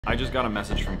I just got a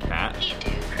message from Kat. Hey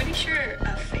dude, pretty sure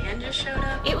a fan just showed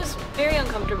up. It was very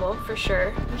uncomfortable, for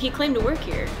sure. He claimed to work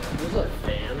here. There's a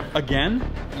fan. Again?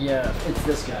 Yeah, it's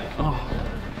this guy.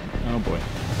 Oh boy.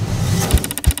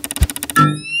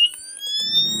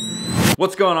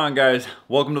 What's going on, guys?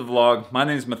 Welcome to the vlog. My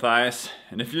name is Matthias,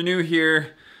 and if you're new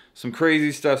here, some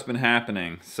crazy stuff's been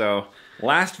happening. So,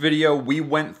 last video we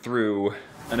went through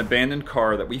an abandoned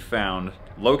car that we found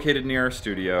located near our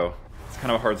studio. It's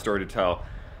kind of a hard story to tell,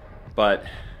 but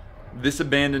this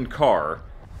abandoned car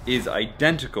is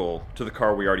identical to the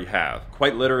car we already have.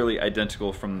 Quite literally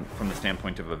identical from the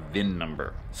standpoint of a VIN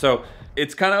number. So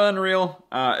it's kind of unreal.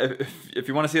 If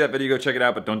you want to see that video, go check it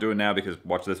out, but don't do it now because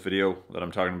watch this video that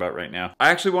I'm talking about right now. I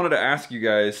actually wanted to ask you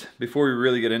guys, before we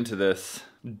really get into this,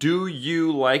 do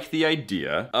you like the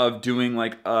idea of doing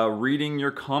like a reading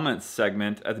your comments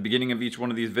segment at the beginning of each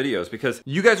one of these videos? Because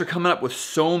you guys are coming up with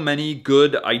so many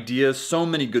good ideas, so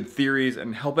many good theories,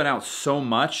 and helping out so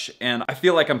much. And I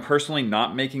feel like I'm personally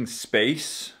not making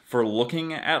space for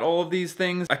looking at all of these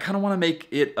things. I kind of want to make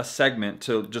it a segment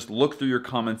to just look through your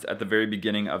comments at the very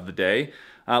beginning of the day.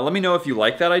 Let me know if you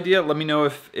like that idea. Let me know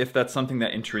if that's something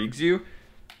that intrigues you.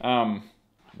 Where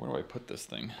do I put this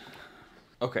thing?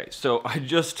 Okay, so I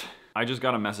just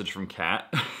got a message from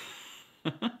Kat.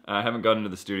 I haven't gotten into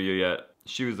the studio yet.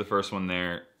 She was the first one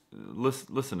there.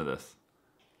 Listen to this.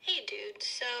 Hey dude,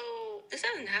 so this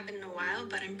hasn't happened in a while,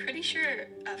 but I'm pretty sure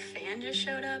a fan just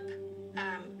showed up.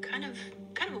 Kind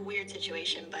of a weird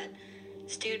situation, but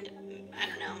this dude, I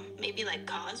don't know, maybe like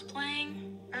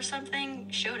cosplaying or something,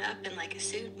 showed up in like a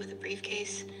suit with a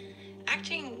briefcase,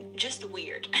 acting just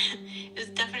weird. It was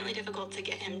definitely difficult to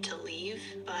get him to leave,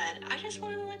 but I just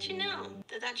wanted to let you know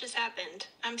that just happened.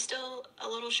 I'm still a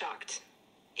little shocked.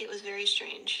 It was very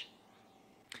strange.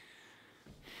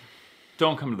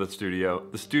 Don't come to the studio.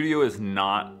 The studio is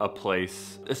not a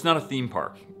place, it's not a theme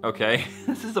park, okay?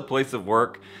 This is a place of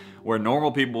work where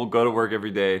normal people go to work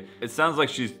every day. It sounds like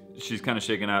she's kind of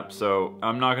shaken up, so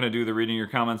I'm not gonna do the reading your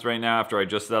comments right now after I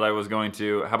just said I was going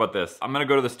to. How about this? I'm gonna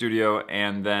go to the studio,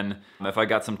 and then if I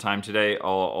got some time today,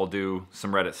 I'll do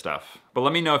some Reddit stuff. But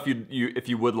let me know if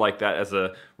you would like that as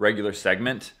a regular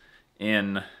segment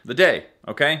in the day,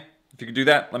 okay? If you could do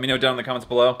that, let me know down in the comments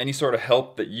below. Any sort of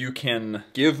help that you can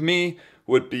give me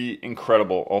would be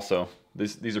incredible. Also,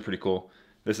 these are pretty cool.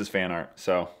 This is fan art,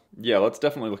 so yeah, let's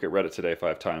definitely look at Reddit today if I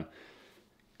have time,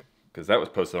 because that was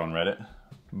posted on Reddit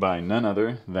by none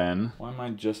other than... Why am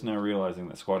I just now realizing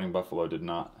that Squatting Buffalo did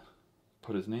not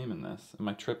put his name in this? Am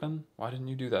I tripping? Why didn't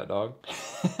you do that, dog?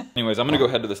 Anyways, I'm gonna go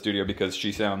head to the studio because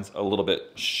she sounds a little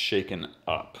bit shaken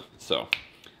up. So,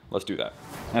 let's do that.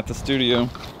 At the studio.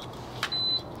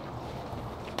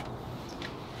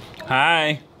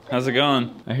 Hi, how's it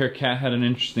going? I hear Kat had an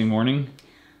interesting morning.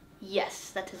 Yes,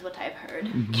 that is what I've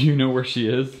heard. Do you know where she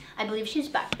is? I believe she's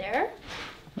back there.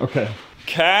 Okay.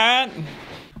 Kat!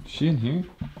 Is she in here?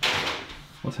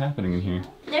 What's happening in here?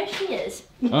 There she is.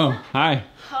 Oh, hi.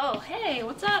 Oh, hey,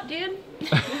 what's up, dude?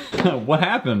 What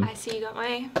happened? I see you got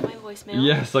my voicemail.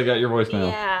 Yes, I got your voicemail.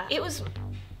 Yeah, it was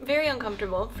very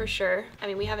uncomfortable, for sure. I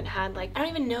mean, we haven't had, like, I don't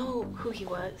even know who he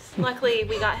was. Luckily,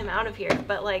 we got him out of here,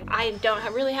 but, like, I don't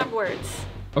really have words.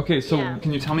 Okay, so Yeah.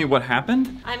 Can you tell me what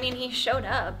happened? I mean, he showed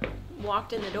up,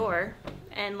 walked in the door,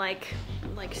 and, like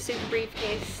suit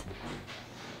briefcase,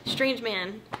 strange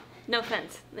man. No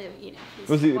offense. You know,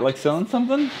 Was he, like, selling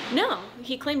something? No,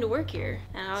 he claimed to work here.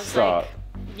 And I was Stop. like,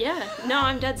 yeah, no,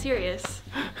 I'm dead serious.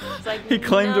 It's like, He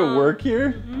claimed to no. work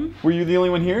here? Mm-hmm. Were you the only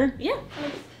one here? Yeah, I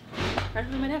was right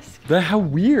on my desk. How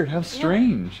weird, how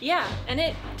strange. Yeah, and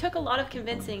it took a lot of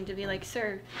convincing to be like,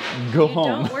 sir, Go you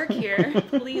home. don't work here,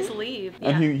 please leave. Yeah,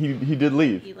 And he did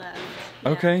leave? he left. Yeah.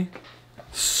 Okay.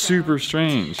 Super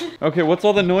strange. Okay, what's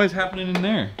all the noise happening in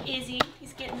there? Izzy,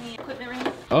 he's getting the equipment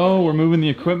room. Oh, we're moving the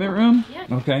equipment room? Yeah.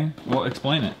 Okay, well,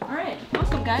 explain it. All right,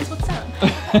 awesome guys, what's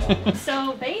up?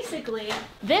 So basically,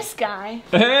 this guy.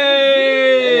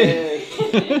 Hey!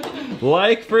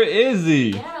 Like for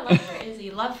Izzy. Yeah, love for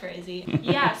Izzy, love for Izzy.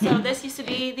 Yeah, so this used to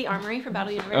be the armory for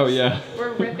Battle Universe. Oh yeah.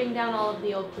 We're ripping down all of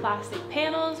the old plastic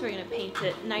panels. We're gonna paint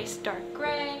it nice dark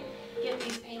gray. Get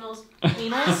these panels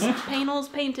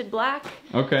painted black.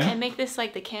 Okay. And make this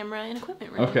like the camera and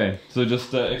equipment room. Okay, so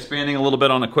just expanding a little bit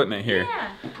on equipment here.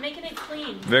 Yeah, making it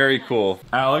clean. Very cool.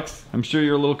 Alex, I'm sure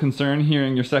you're a little concerned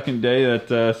hearing your second day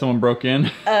that someone broke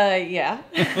in. Yeah.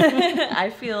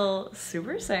 I feel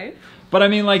super safe. But I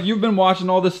mean, like, you've been watching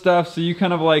all this stuff, so you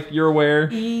kind of like, you're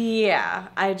aware. Yeah,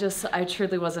 I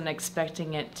truly wasn't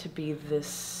expecting it to be this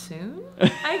soon,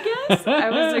 I guess. I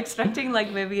was expecting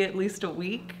like maybe at least a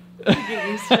week to get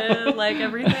used to like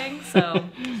everything, so.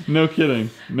 No kidding,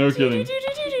 no kidding.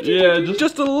 Yeah,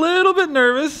 just a little bit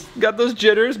nervous. Got those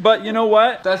jitters, but you know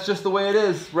what? That's just the way it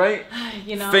is, right?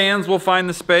 You know, fans will find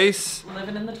the space.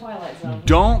 living in the Twilight Zone.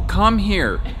 Don't come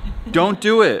here. Don't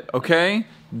do it, okay?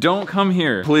 Don't come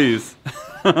here, please.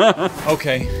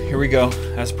 Okay, here we go.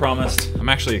 As promised, I'm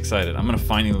actually excited. I'm gonna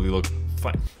finally look.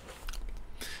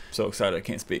 So excited I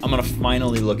can't speak. I'm gonna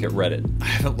finally look at Reddit. I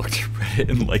haven't looked at Reddit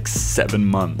in like 7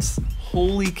 months.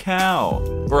 Holy cow.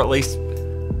 Or at least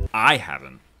I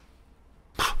haven't.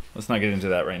 Let's not get into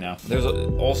that right now. There's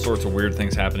all sorts of weird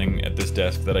things happening at this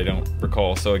desk that I don't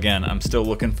recall. So again, I'm still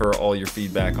looking for all your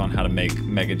feedback on how to make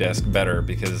Megadesk better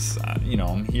because, you know,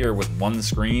 I'm here with one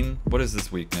screen. What is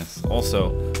this weakness?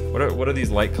 Also, what are these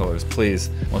light colors? Please,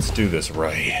 let's do this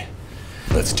right.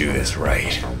 Let's do this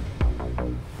right.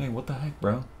 Hey, what the heck,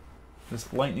 bro?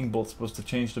 This lightning bolt's supposed to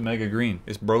change to mega green.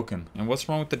 It's broken. And what's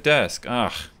wrong with the desk?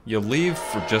 Ugh, you leave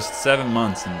for just 7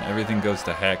 months and everything goes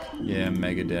to heck. Yeah,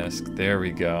 mega desk. There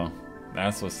we go.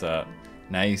 That's what's up.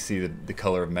 Now you see the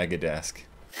color of mega desk.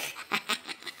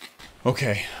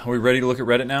 Okay, are we ready to look at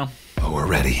Reddit now? Oh, we're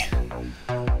ready.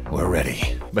 We're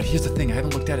ready. But here's the thing, I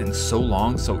haven't looked at it in so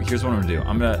long, so here's what I'm gonna do.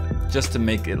 I'm gonna, just to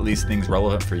make at least things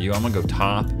relevant for you, I'm gonna go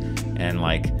top and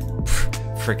like,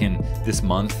 frickin' this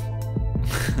month.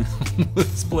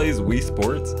 This plays Wii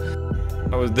Sports.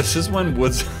 Oh, this is when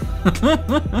Woods.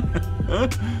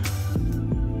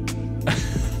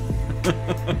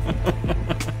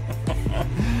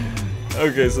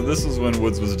 Okay, so this is when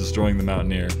Woods was destroying the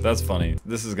Mountaineer. That's funny.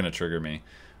 This is gonna trigger me.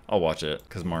 I'll watch it,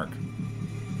 cause Mark.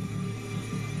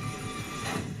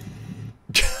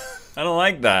 I don't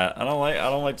like that. I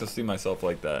don't like to see myself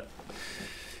like that.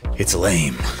 It's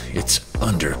lame. It's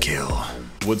underkill.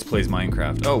 Woods plays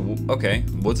Minecraft. Oh, okay.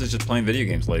 Woods is just playing video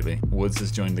games lately. Woods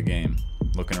has joined the game.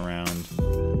 Looking around.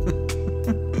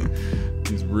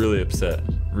 He's really upset.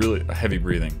 Really heavy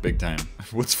breathing. Big time.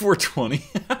 Woods 420?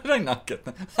 How did I not get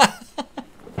that?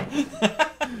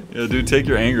 Yeah, dude, take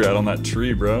your anger out on that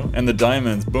tree, bro. And the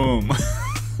diamonds. Boom.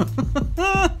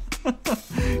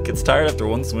 Gets tired after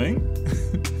one swing?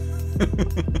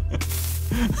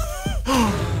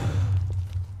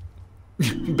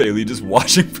 Bailey just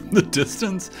watching from the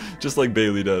distance, just like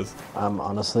Bailey does. I'm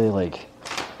honestly like...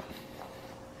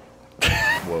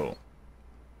 Whoa.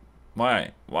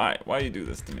 Why you do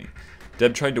this to me?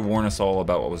 Deb tried to warn us all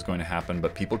about what was going to happen,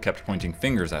 but people kept pointing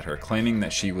fingers at her, claiming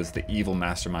that she was the evil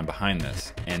mastermind behind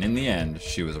this. And in the end,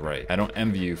 she was right. I don't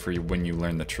envy you for when you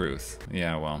learn the truth.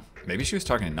 Yeah, well, maybe she was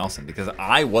talking to Nelson because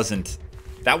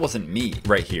that wasn't me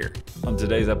right here on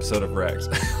today's episode of Rex.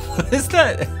 What is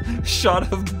that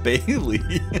shot of Bailey?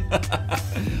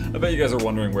 I bet you guys are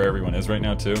wondering where everyone is right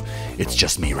now too. It's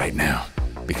just me right now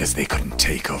because they couldn't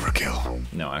take Overkill.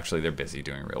 No, actually they're busy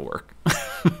doing real work.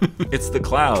 It's the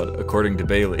cloud, according to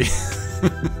Bailey.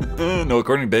 No,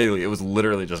 according to Bailey, it was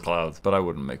literally just clouds, but I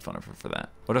wouldn't make fun of her for that.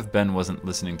 What if Ben wasn't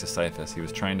listening to Cyphus? He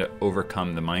was trying to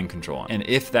overcome the mind control. And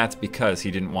if that's because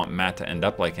he didn't want Matt to end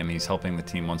up like him, he's helping the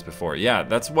team once before. Yeah,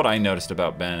 that's what I noticed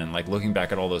about Ben, and like looking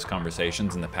back at all those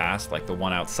conversations in the past, like the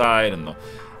one outside and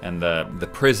the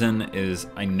prison, is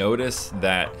I noticed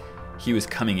that he was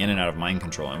coming in and out of mind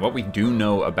control. And what we do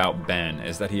know about Ben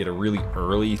is that he had a really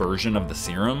early version of the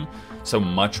serum, so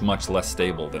much less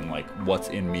stable than like what's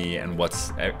in me and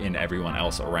what's in everyone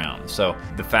else around. So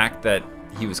the fact that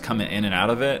he was coming in and out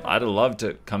of it, I'd love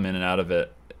to come in and out of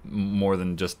it more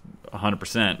than just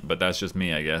 100%, but that's just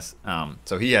me, I guess.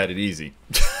 So he had it easy.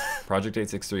 Project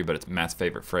 863, but it's Matt's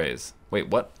favorite phrase. Wait,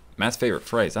 what? Matt's favorite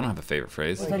phrase? I don't have a favorite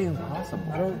phrase. It's not even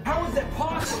possible. How is that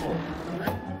possible?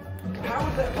 How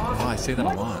is that possible? Oh, I say that a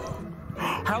lot.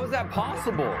 How is that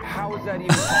possible? How is that even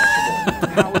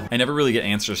possible? I never really get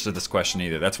answers to this question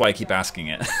either. That's why I keep asking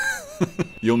it.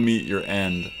 You'll meet your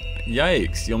end.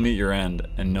 Yikes, you'll meet your end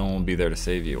and no one will be there to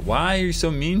save you. Why are you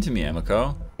so mean to me,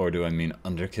 Emiko? Or do I mean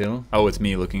underkill? Oh, it's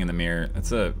me looking in the mirror.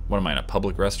 That's what am I, in a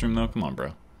public restroom though? Come on,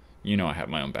 bro. You know I have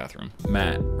my own bathroom.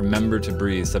 Matt, remember to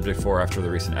breathe, subject 4 after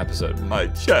the recent episode. My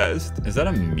chest. Is that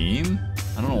a meme?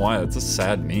 I don't know why, that's a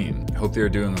sad meme. Hope they are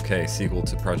doing okay. Sequel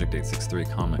to Project 863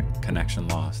 comic. Connection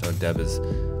lost. Oh, Deb is...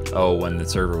 Oh, when the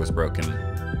server was broken.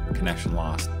 Connection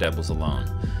lost. Deb was alone.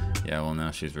 Yeah, well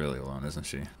now she's really alone, isn't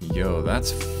she? Yo,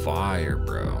 that's fire,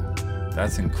 bro.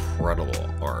 That's incredible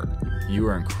art. You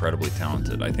are incredibly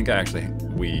talented. I think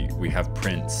we have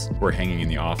prints we're hanging in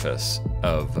the office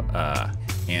of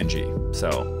Angie.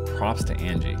 So props to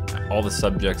Angie. All the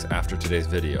subjects after today's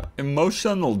video.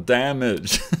 Emotional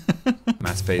damage.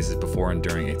 Matt's phase is before and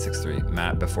during 863.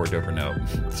 Matt before Dope or Nope.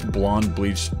 It's blonde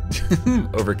bleached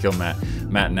overkill Matt.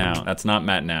 Matt now. That's not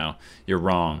Matt now. You're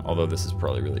wrong. Although this is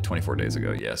probably really 24 days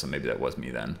ago. Yeah, so maybe that was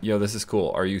me then. Yo, this is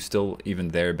cool. Are you still even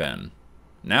there, Ben?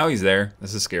 Now he's there.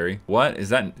 This is scary. What? Is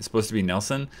that supposed to be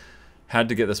Nelson? Had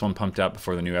to get this one pumped out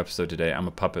before the new episode today. I'm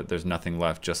a puppet. There's nothing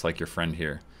left, just like your friend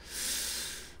here.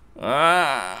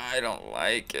 I don't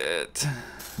like it.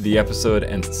 The episode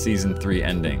and season 3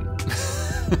 ending.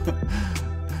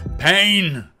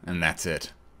 Pain! And that's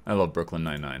it. I love Brooklyn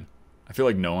Nine-Nine. I feel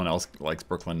like no one else likes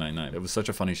Brooklyn Nine-Nine. It was such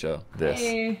a funny show. This.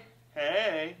 Hey.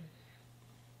 Hey.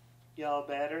 Y'all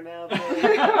better now,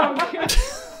 baby?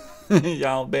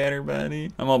 Y'all better,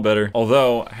 buddy. I'm all better.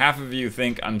 Although, half of you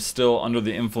think I'm still under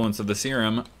the influence of the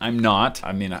serum. I'm not.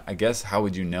 I mean, I guess how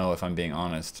would you know if I'm being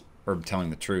honest or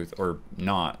telling the truth or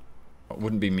not? It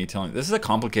wouldn't be me telling. This is a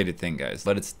complicated thing, guys.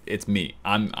 But it's me.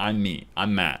 I'm me.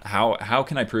 I'm Matt. How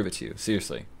can I prove it to you?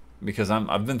 Seriously. Because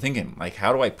I've been thinking, like,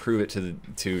 how do I prove it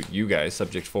to you guys,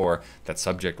 subject 4, that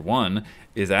subject 1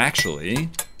 is actually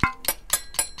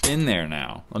in there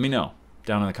now? Let me know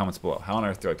down in the comments below. How on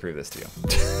earth do I prove this to you?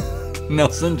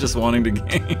 Nelson just wanting to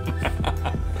game.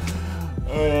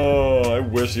 Oh, I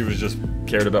wish he was just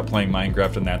cared about playing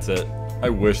Minecraft and that's it. I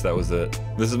wish that was it.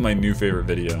 This is my new favorite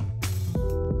video.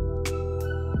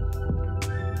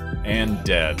 And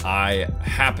dead. I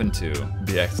happen to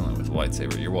be excellent with a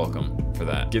lightsaber. You're welcome for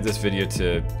that. Give this video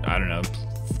to, I don't know,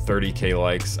 30K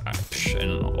likes,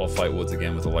 and I'll fight Woods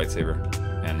again with a lightsaber,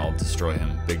 and I'll destroy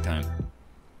him big time.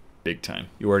 Big time.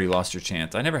 You already lost your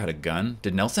chance. I never had a gun.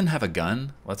 Did Nelson have a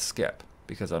gun? Let's skip,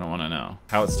 because I don't want to know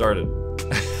how it started.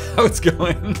 How it's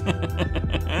going.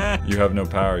 You have no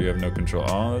power, you have no control.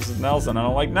 Oh, this is Nelson. I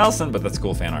don't like Nelson, but that's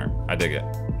cool fan art. I dig it.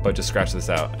 But just scratch this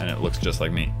out, and it looks just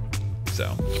like me.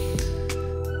 So,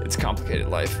 it's complicated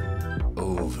life.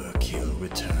 Overkill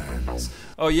returns.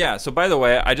 Oh yeah, so by the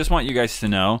way, I just want you guys to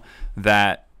know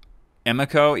that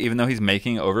Emiko, even though he's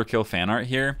making Overkill fan art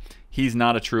here, he's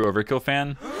not a true Overkill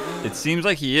fan. It seems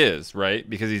like he is, right?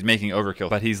 Because he's making Overkill,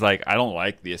 but he's like, I don't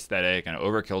like the aesthetic and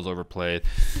Overkill's overplayed.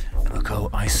 Emiko,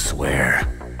 I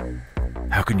swear.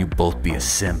 How can you both be a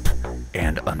simp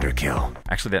and Underkill?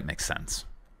 Actually, that makes sense.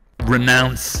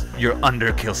 Renounce your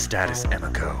Underkill status,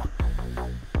 Emiko.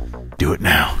 Do it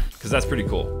now. Because that's pretty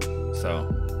cool. So,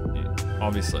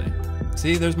 obviously.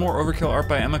 See, there's more Overkill art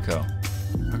by Emiko.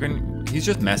 He's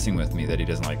just messing with me that he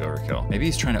doesn't like Overkill. Maybe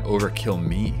he's trying to overkill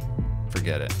me.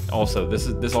 Forget it. Also,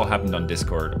 this all happened on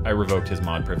Discord. I revoked his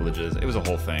mod privileges. It was a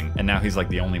whole thing. And now he's like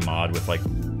the only mod with like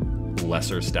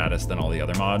lesser status than all the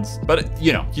other mods. But,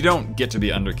 you know, you don't get to be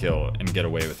Underkill and get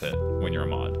away with it when you're a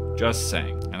mod. Just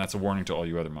saying. And that's a warning to all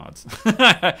you other mods.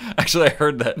 Actually, I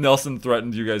heard that Nelson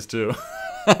threatened you guys too.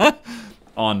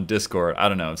 On Discord. I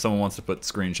don't know if someone wants to put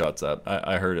screenshots up.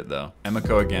 I heard it though.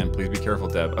 Emiko again, please be careful,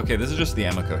 Deb. Okay, this is just the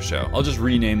Emiko show. I'll just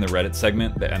rename the Reddit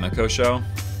segment the Emiko show.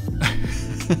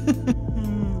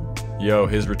 Yo,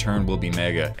 his return will be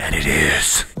mega. And it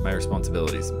is. My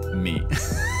responsibilities, me.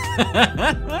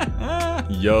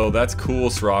 Yo, that's cool,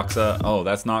 Soroxa. Oh,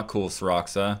 that's not cool,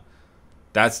 Soroxa.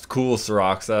 That's cool,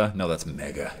 Soroxa. No, that's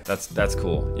mega. That's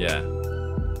cool, yeah.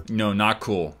 No, not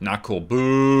cool. Not cool.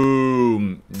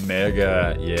 Boom.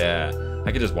 Mega. Yeah.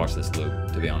 I could just watch this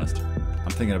loop, to be honest. I'm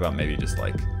thinking about maybe just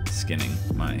like skinning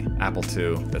my Apple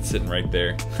II that's sitting right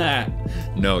there.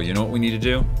 No, you know what we need to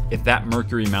do? If that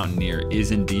Mercury Mountaineer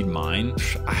is indeed mine,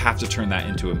 I have to turn that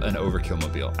into an Overkill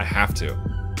mobile. I have to.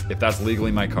 If that's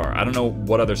legally my car. I don't know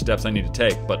what other steps I need to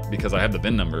take, but because I have the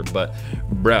VIN number, but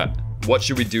bruh, what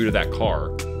should we do to that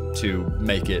car to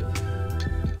make it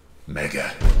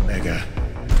mega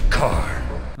car?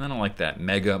 I don't like that.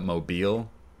 Mega mobile.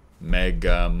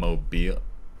 Mega mobile.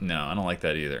 No, I don't like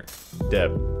that either.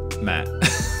 Deb, Matt.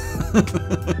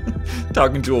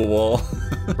 Talking to a wall.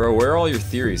 Bro, where are all your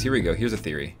theories? Here we go. Here's a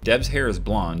theory. Deb's hair is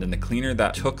blonde, and the cleaner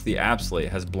that took the absolute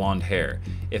has blonde hair.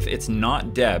 If it's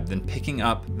not Deb, then picking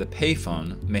up the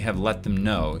payphone may have let them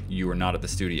know you were not at the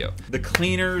studio. The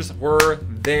cleaners were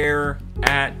there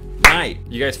at night.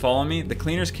 You guys follow me? The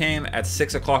cleaners came at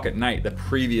 6 o'clock at night the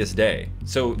previous day.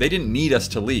 So they didn't need us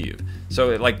to leave.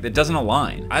 So it doesn't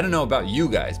align. I don't know about you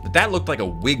guys, but that looked like a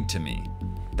wig to me.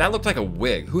 That looked like a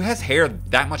wig. Who has hair,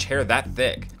 that much hair that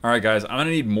thick? All right, guys, I'm gonna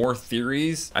need more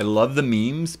theories. I love the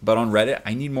memes, but on Reddit,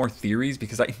 I need more theories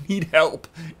because I need help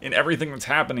in everything that's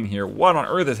happening here. What on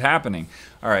earth is happening?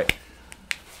 All right,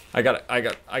 I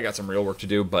got some real work to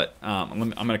do, but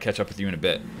I'm gonna catch up with you in a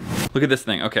bit. Look at this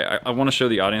thing. Okay, I wanna show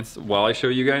the audience while I show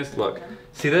you guys. Look,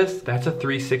 see this? That's a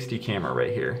 360 camera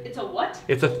right here. It's a what?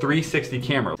 It's a 360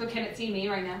 camera. So can it see me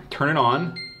right now? Turn it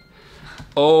on.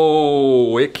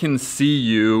 Oh, it can see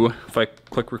you. If I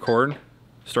click record,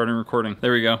 starting recording.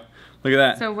 There we go. Look at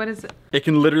that. So what is it? It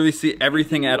can literally see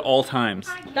everything at all times.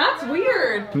 That's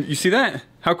weird. You see that?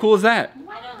 How cool is that?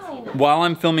 Wow. While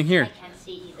I'm filming here. I can't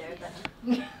see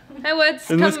either, but Hi, Woods.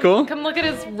 Isn't this cool? Come look at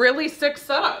his really sick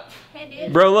setup. Hey,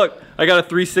 dude. Bro, look, I got a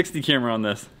 360 camera on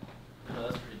this. Oh,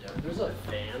 that's pretty dope. There's a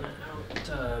fan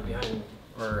out behind,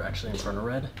 or actually in front of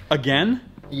Red. Again?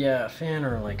 Yeah, a fan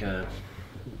or like a,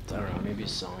 I don't know, maybe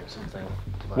selling something.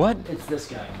 But What? It's this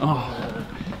guy. Oh,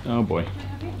 oh boy.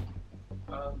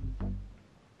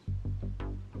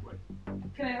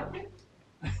 Can I help you?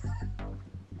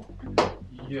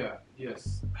 Yeah,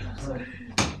 yes. I'm sorry.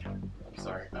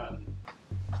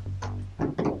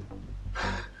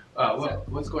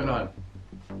 What's going on?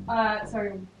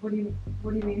 Sorry, what do you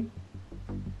mean?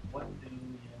 What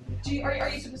Are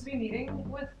you supposed to be meeting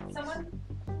with someone?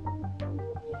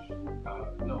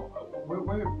 No.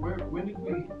 When did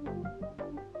we?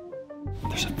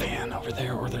 There's a fan over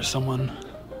there, or there's someone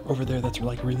over there that's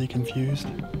like really confused.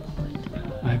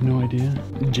 I have no idea.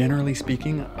 Generally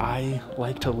speaking, I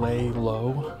like to lay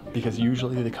low because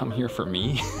usually they come here for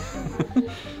me.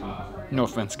 No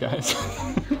offense, guys.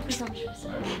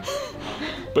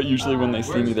 But usually when they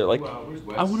see me, they're like,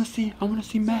 I want to see Matt. I want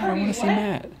to see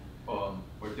Matt.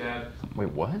 Where Dad? Wait,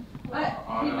 what? Hey,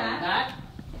 Matt?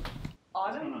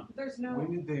 Autumn? There's no...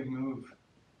 When did they move?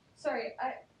 Sorry,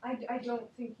 I don't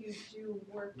think you do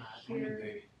work When did here.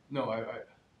 they? No,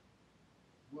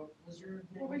 What was your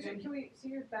What was your, can we see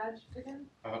your badge again?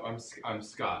 I'm Scott. I'm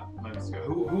Scott.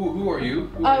 Who are you?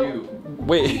 Who are you?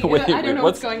 Wait, I don't know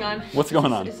what's going on. What's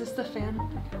going on? Is this the fan?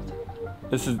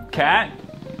 This is Cat?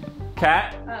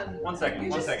 Cat? One second,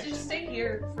 one second. Just stay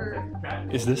here for...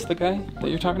 Is this the guy that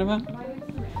you're talking about?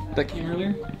 That came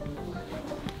earlier?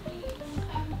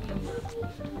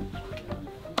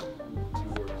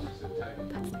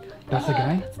 That's the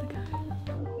guy?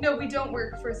 No, we don't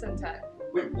work for Syntech.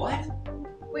 Wait, what?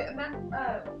 Wait,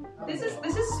 Matt, this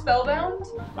is Spellbound?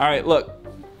 Alright, look.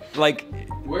 Like,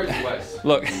 Where's Wes?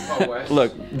 look. Oh, Wes.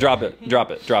 Look, drop it,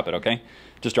 okay?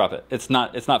 Just drop it. It's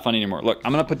not funny anymore. Look,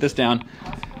 I'm gonna put this down.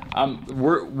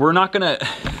 We're not gonna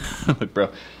look, bro.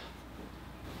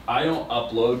 I don't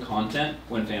upload content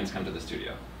when fans come to the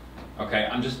studio. Okay?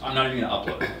 I'm not even gonna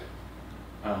upload it.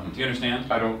 Do you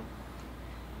understand? I don't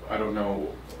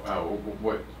know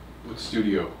what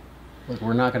studio. Look,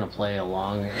 we're not gonna play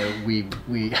along.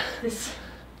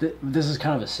 This is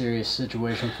kind of a serious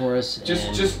situation for us. Can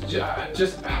you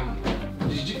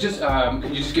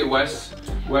just get Wes?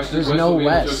 There's Wes no will be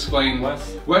able to Wes. explain.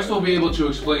 Wes will be able to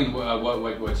explain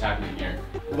what's happening here.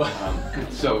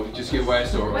 So just get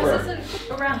Wes or. Wes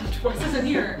isn't around. Wes isn't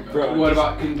here. Bro, what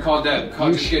about call Deb?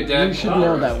 Just get Deb. You should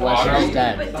know that Wes is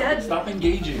dead. But Dad... Stop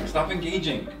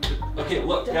engaging. Okay,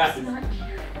 look, Cat.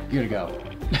 You gotta go.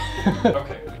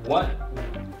 Okay, what?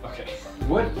 Okay.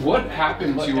 What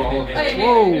happened to all of them? Hey,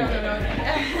 Whoa.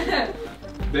 No.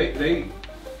 They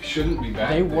shouldn't be back.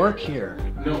 They there. work here.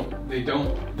 No, they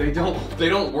don't. They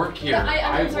don't work here.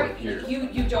 I'm sorry, work here.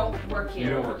 you don't work here.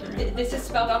 You don't work here. This is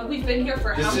Spellbound. We've been here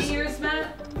for This how many is- years,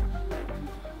 Matt?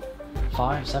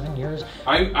 5, 7 years.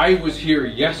 I was here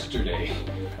yesterday.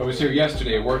 I was here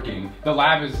yesterday working. The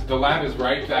lab is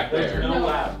right back there. There's no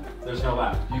lab. There's no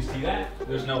lab. Do you see that?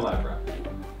 There's no lab, bro. Do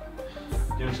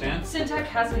you understand? Syntech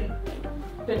hasn't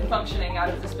been functioning out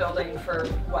of this building for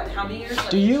what? How many years? Like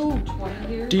Do you 20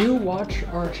 years? do you watch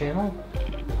our channel?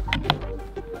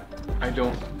 I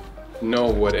don't know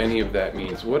what any of that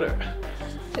means. What?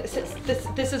 This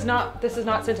is not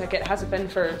Syntech. It hasn't been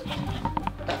for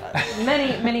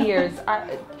many years.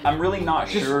 I'm really not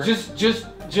sure.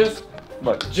 Just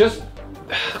Look.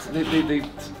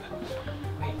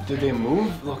 Did they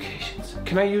move locations?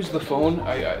 Can I use the phone?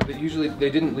 Usually they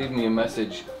didn't leave me a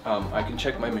message. I can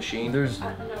check my machine. There's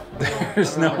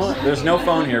no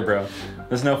phone here, bro.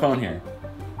 There's no phone here.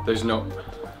 There's no.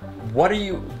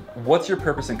 What's your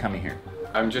purpose in coming here?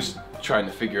 I'm just trying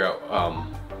to figure out.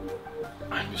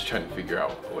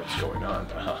 What's going on.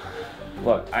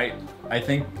 Look, I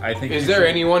think. Is there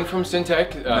anyone from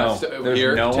Syntech No, there's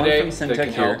here no today one from that Syntech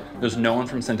can here. help? There's no one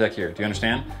from Syntech here. Do you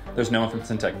understand? There's no one from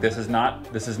Syntech. This is not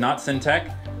Syntech.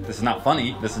 This is not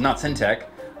funny. This is not Syntech.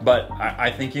 But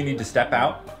I think you need to step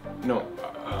out. No.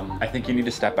 I think you need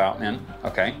to step out, man.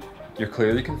 Okay. You're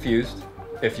clearly confused.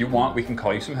 If you want, we can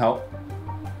call you some help.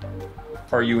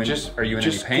 Are you in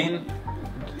any pain?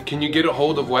 Can you get a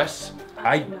hold of Wes?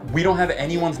 We don't have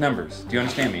anyone's numbers. Do you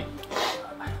understand me?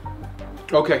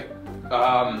 Okay.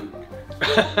 I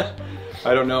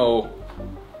don't know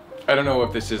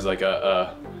if this is like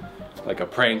a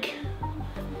prank.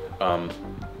 I don't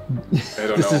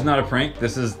know. This is not a prank.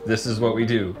 This is what we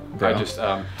do, bro.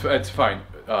 It's fine.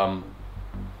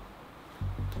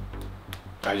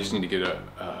 I just need to get a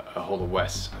hold of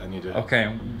Wes. I need to. Okay.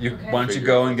 Why don't you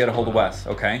go and get a hold of Wes?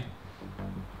 Okay.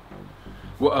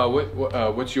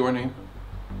 What's your name?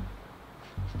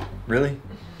 Really?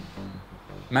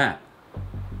 Matt.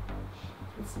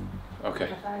 Okay.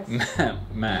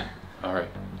 Matt. All right.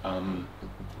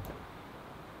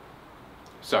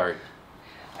 Sorry.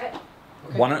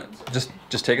 Wanna just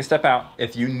take a step out.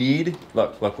 If you need,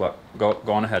 look. Go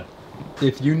on ahead.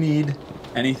 If you need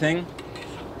anything,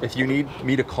 if you need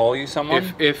me to call you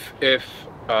someone, If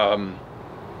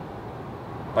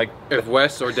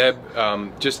Wes or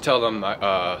Deb, just tell them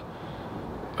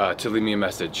to leave me a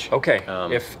message. okay.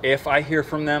 If I hear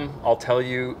from them, I'll tell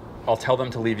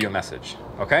them to leave you a message.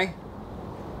 Okay?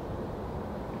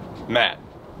 Matt.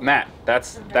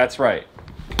 That's right.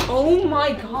 Oh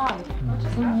my god.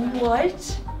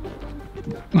 What?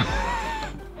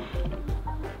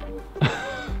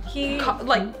 He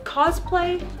like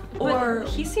cosplay or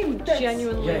He seemed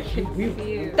genuinely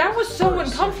confused. that was so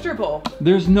uncomfortable.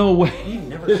 There's no way.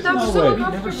 That was so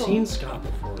uncomfortable. Never seen Scott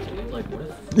before, dude. Like, what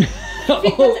if...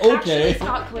 Oh, okay. Actually,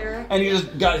 Scott Clarick. And you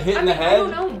just got hit I in mean, the I head?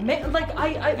 don't know, man, like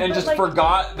And but, just like,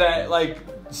 forgot that like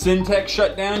Syntech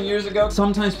shut down years ago.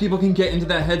 Sometimes people can get into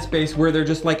that headspace where they're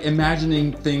just like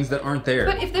imagining things that aren't there.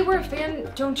 But if they were a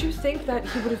fan, don't you think that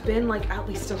he would have been like at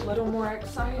least a little more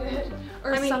excited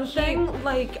or something?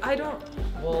 Like I don't.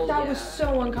 Well, that was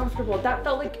so uncomfortable. That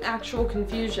felt like actual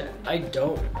confusion. I'm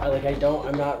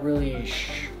not really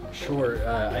sure.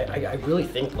 I really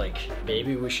think like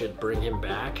maybe we should bring him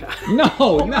back. No,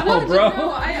 bro.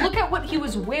 Look at what he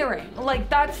was wearing. Like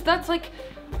that's like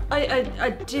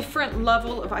a different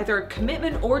level of either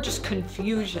commitment or just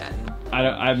confusion.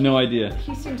 I have no idea.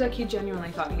 He seems like he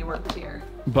genuinely thought he worked here.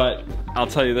 But I'll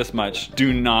tell you this much,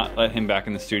 do not let him back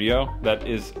in the studio. That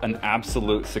is an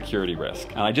absolute security risk.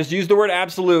 And I just used the word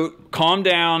absolute, calm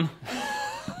down.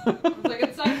 Like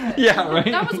it's like Yeah, right?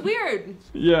 That was weird.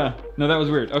 Yeah, no, that was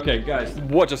weird. Okay, guys,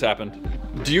 what just happened?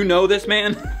 Do you know this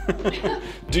man?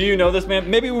 Do you know this man?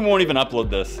 Maybe we won't even upload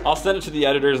this. I'll send it to the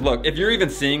editors. Look, if you're even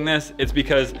seeing this, it's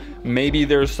because maybe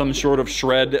there's some sort of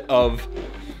shred of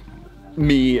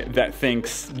me that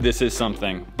thinks this is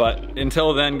something. But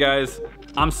until then, guys,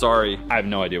 I'm sorry. I have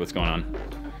no idea what's going on.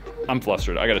 I'm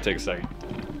flustered. I gotta take a second.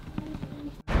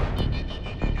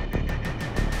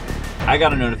 I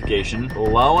got a notification.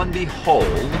 Lo and behold,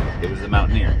 it was the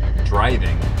Mountaineer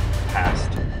driving past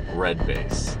Red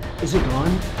Base. Is it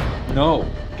gone? No.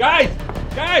 Guys,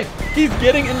 he's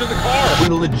getting into the car. We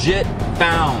legit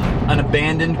found an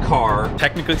abandoned car.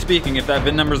 Technically speaking, if that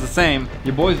VIN number's the same,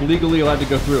 your boy's legally allowed to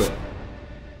go through it.